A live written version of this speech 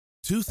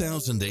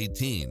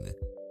2018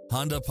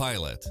 Honda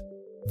Pilot.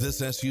 This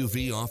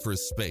SUV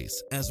offers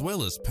space as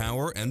well as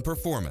power and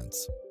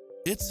performance.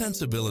 Its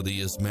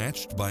sensibility is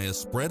matched by a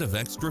spread of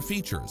extra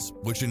features,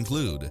 which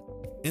include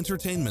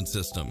entertainment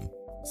system,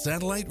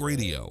 satellite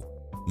radio,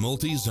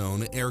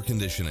 multi-zone air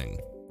conditioning,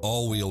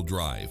 all-wheel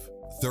drive,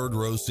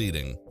 third-row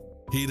seating,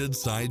 heated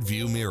side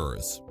view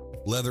mirrors,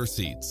 leather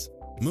seats,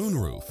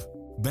 moonroof,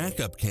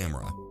 backup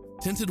camera,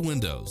 tinted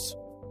windows,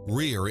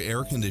 rear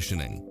air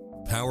conditioning,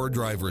 power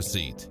driver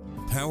seat,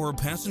 power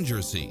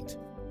passenger seat,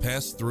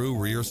 pass-through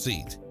rear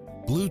seat,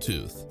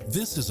 Bluetooth.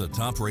 This is a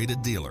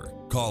top-rated dealer.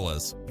 Call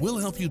us. We'll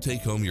help you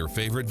take home your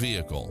favorite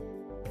vehicle.